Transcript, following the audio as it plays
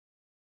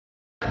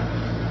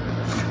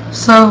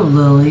So,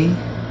 Lily,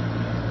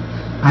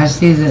 I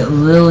see that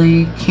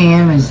Lily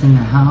Cam is in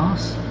the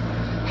house.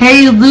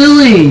 Hey,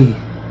 Lily!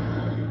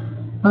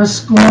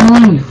 What's going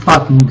on, you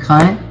fucking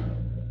cunt?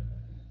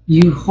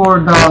 You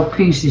whore dog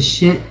piece of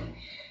shit,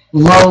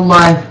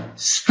 low-life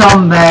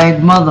scumbag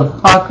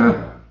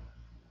motherfucker.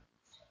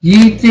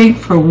 You think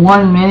for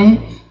 1 minute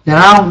that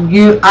I don't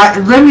give...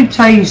 let me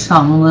tell you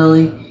something,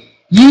 Lily.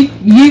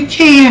 You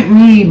can't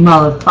me,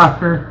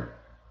 motherfucker.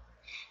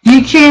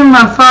 You came to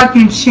my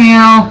fucking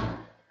channel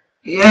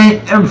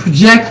and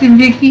projecting,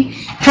 Vikki.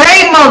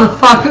 Hey,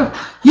 motherfucker!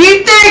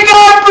 You think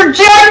I'm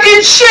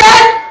projecting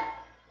shit?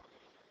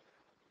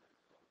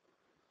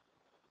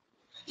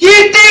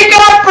 You think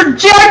I'm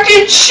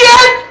projecting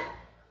shit?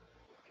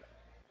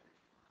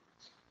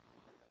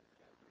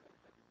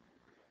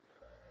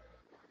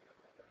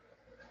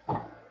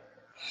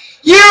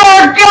 You're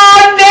a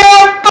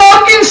goddamn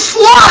fucking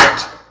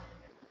slut!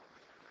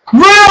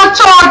 Real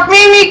talk,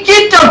 Mimi,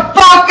 get the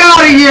fuck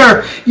out of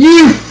here,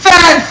 you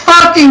fat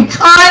fucking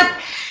cunt!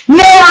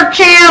 Never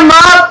came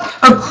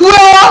up,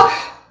 Aquila,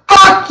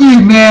 fuck you,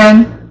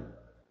 man.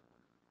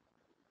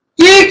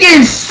 You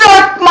can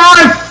suck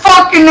my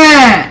fucking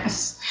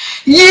ass.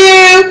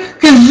 You,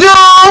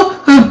 Kazoo,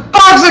 who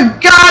fucks a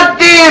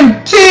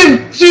goddamn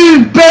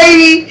tube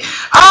baby,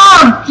 I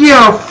don't give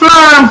a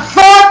flying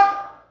fuck.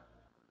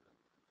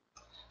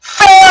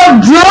 Fell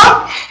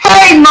drunk?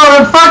 Hey,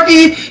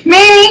 motherfucker,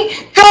 Mimi,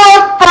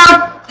 go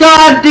fuck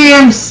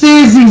goddamn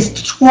Susie's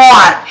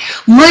twat.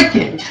 Lick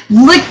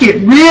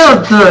it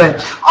real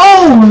good.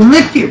 Oh,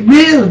 lick it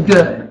real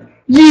good.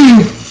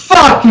 You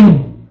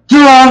fucking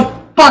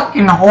drunk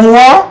fucking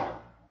whore.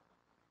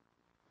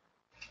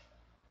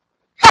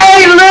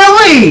 Hey,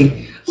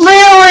 Lily,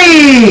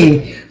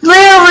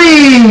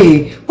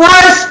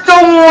 what's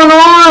going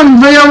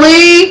on,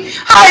 Lily?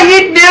 How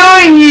you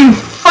doing, you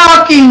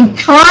fucking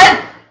cunt?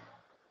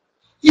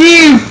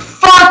 You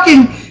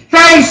fucking,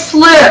 hey,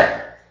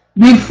 Slip,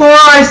 before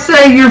I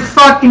say your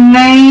fucking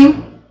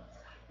name,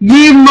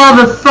 you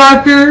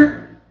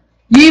motherfucker,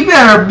 you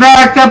better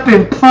back up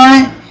and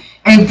punt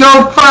and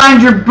go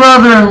find your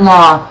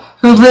brother-in-law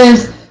who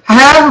lives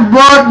half a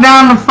block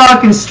down the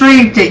fucking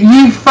street that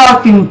you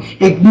fucking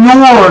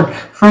ignored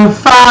for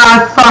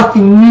 5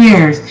 fucking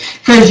years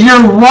because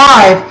your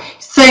wife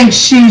thinks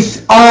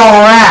she's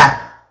all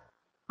that.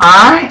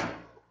 Alright?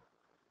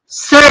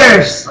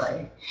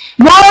 Seriously.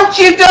 Why don't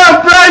you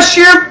go brush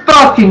your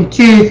fucking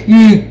teeth,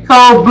 you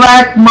cold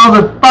black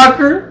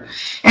motherfucker,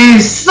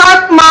 and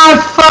suck my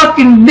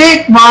fucking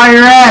dick while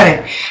you're at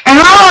it. And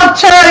I'll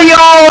tell you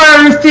all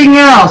everything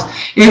else.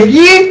 If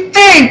you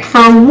think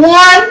for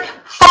 1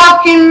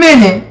 fucking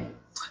minute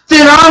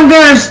that I'm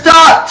gonna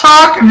stop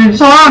talking to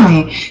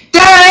Tommy,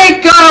 that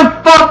ain't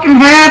gonna fucking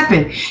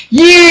happen.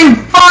 You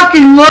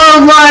fucking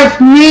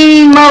low-life,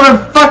 mean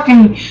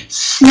motherfucking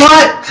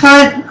slut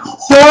cunt,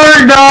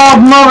 whore dog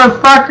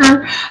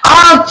motherfucker.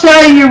 I'll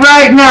tell you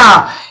right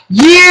now,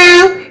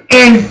 you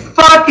and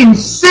fucking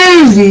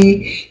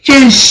Susie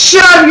can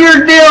shove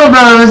your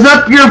dildos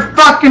up your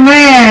fucking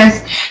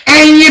ass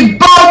and you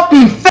both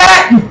be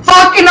fat and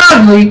fucking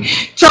ugly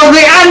till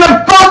the end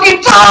of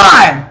fucking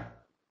time.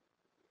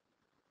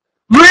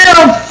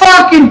 Real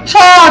fucking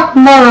talk,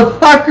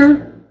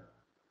 motherfucker.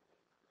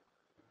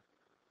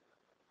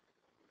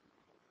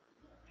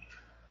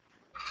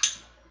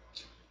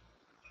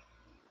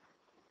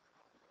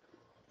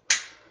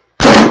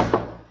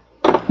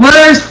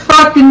 Where's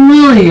fucking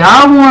Lily?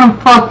 I want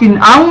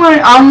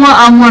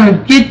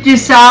to get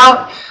this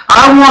out.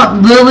 I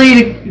want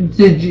Lily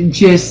to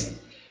just,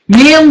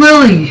 me and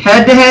Lily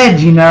head to head,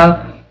 you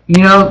know,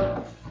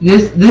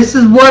 this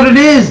is what it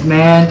is,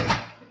 man.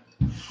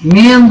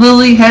 Me and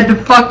Lily head to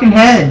fucking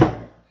head.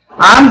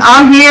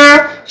 I'm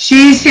here,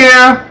 she's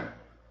here.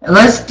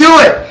 Let's do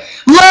it.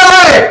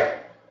 Lily!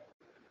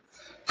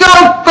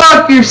 Go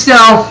fuck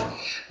yourself.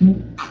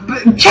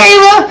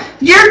 Kayla,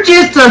 you're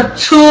just a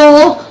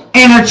tool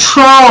and a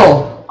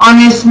troll on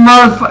this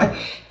motherfucker.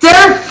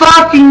 They're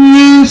fucking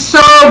you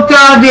so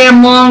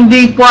goddamn long,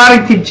 deep, wide,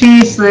 and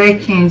continuously they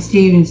can't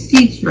even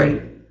see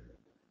straight.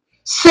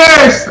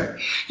 Seriously.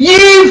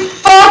 You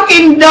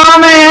fucking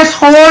dumbass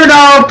whore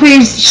dog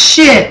piece of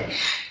shit.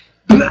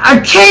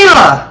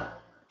 Kayla,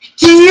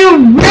 do you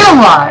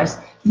realize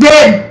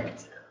that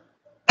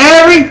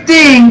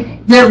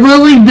everything that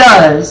Lily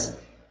does,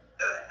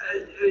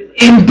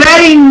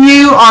 embedding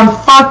you on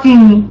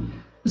fucking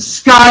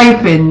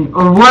Skype and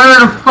or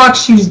whatever the fuck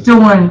she's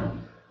doing,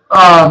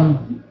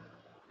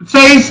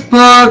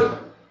 Facebook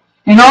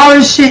and all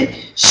this shit,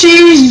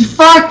 she's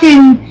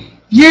fucking,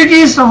 you're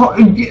just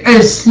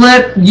a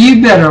slip.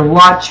 You better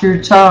watch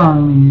your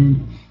tongue,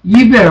 man.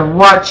 You better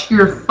watch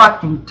your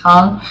fucking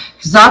tongue,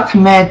 cause I'll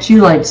come at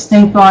you like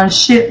stink on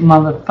shit,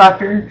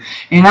 motherfucker,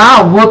 and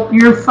I'll whoop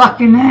your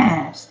fucking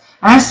ass.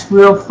 That's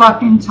real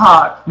fucking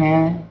talk,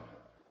 man.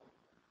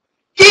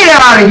 Get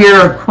out of here,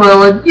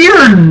 Aquila.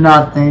 You're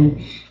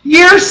nothing.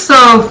 You're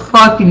so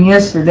fucking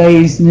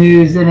yesterday's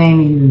news, it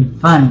ain't even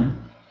funny.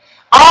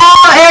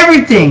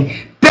 Everything.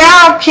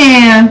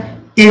 Battlecam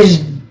is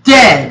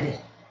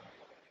dead.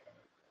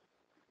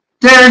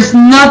 There's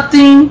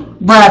nothing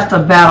left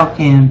of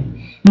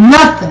Battlecam.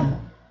 Nothing.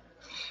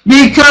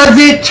 Because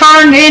it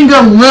turned into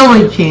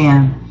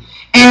Lilycam.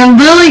 And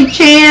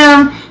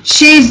Lilycam,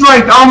 she's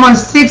like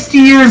almost 60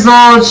 years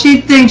old.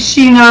 She thinks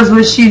she knows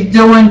what she's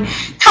doing.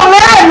 Come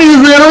at me,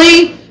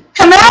 Lily.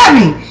 Come at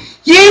me.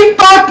 You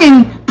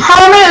fucking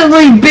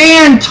permanently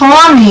banned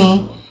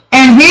Tommy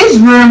and his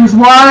room's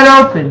wide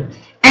open.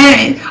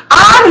 And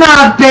I'm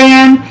not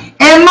banned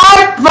and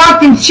my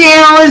fucking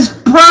channel is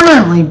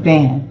permanently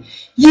banned.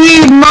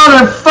 You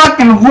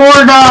motherfucking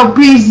whore dog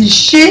piece of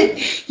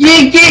shit.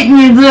 You get in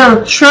your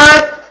little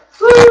truck.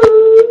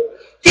 Woo.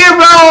 You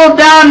roll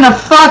down the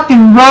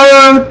fucking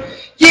road.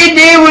 You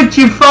do what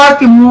you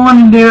fucking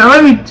want to do.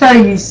 Let me tell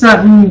you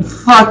something, you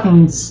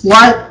fucking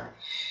slut.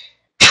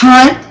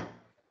 Cunt.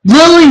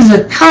 Lily's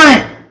a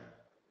cunt.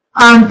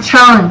 I'm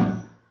telling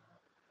you.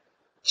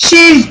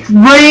 She's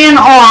ran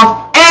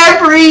off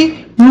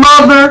every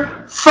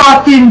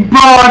motherfucking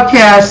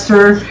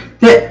broadcaster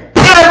that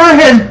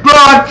ever has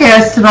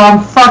broadcasted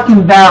on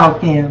fucking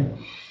Battlecam,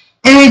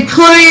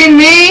 including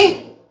me.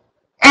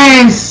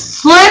 And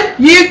Slip,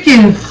 you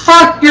can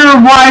fuck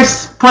your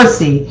wife's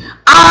pussy.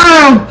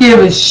 I don't give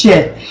a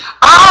shit.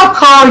 I'll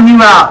call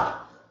you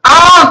out.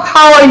 I'll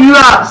call you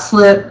out,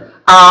 Slip.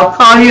 I'll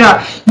call you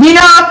out. You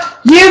know,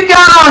 you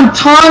got on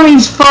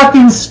Tommy's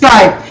fucking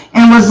Skype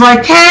and was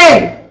like,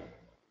 hey,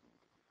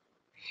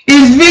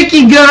 is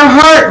Vikki gonna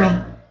hurt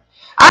me?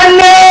 I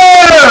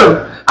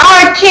know!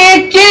 I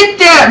can't get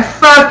that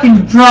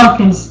fucking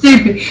drunk and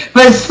stupid.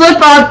 But Slip,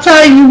 I'll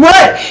tell you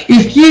what,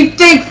 if you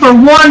think for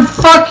one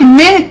fucking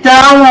minute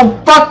that I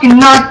won't fucking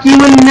knock you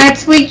in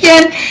next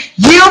weekend,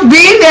 you'll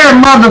be there,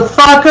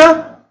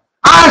 motherfucker.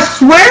 I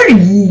swear to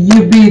you,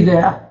 you'll be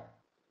there.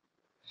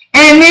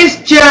 And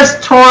this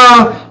just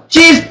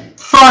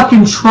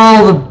fucking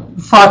troll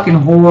the fucking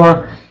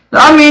whore.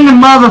 I mean, the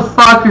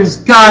motherfucker's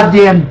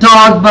goddamn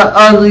dog but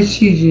ugly.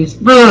 She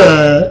just,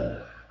 bleh.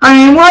 I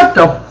mean, what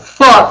the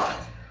fuck?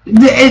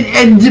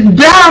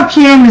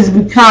 Battlecam has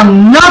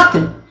become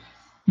nothing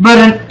but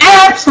an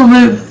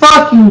absolute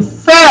fucking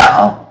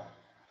fail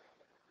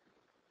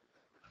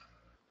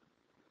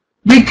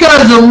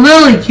because of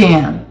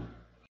Lilycam.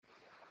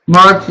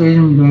 Mark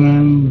didn't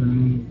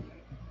ban me.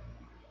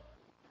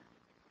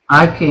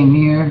 I came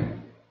here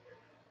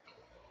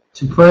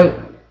to put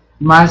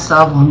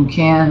myself on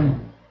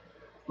cam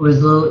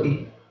with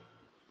Lily.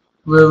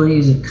 Lily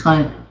is a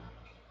cunt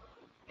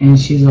and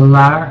she's a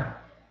liar.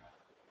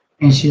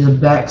 And she's a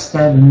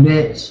backstabbing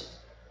bitch.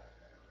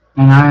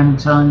 And I'm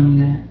telling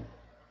you that.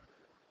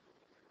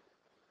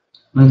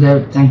 With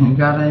everything I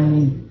got in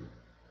me.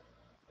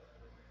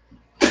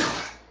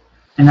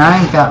 And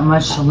I ain't got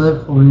much to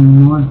live for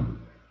anymore.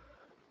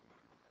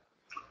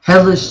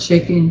 Headless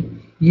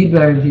chicken, you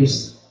better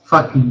just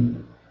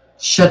fucking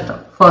shut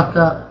the fuck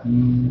up,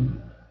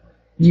 man.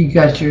 You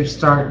got your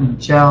start in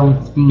jail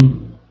with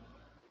me.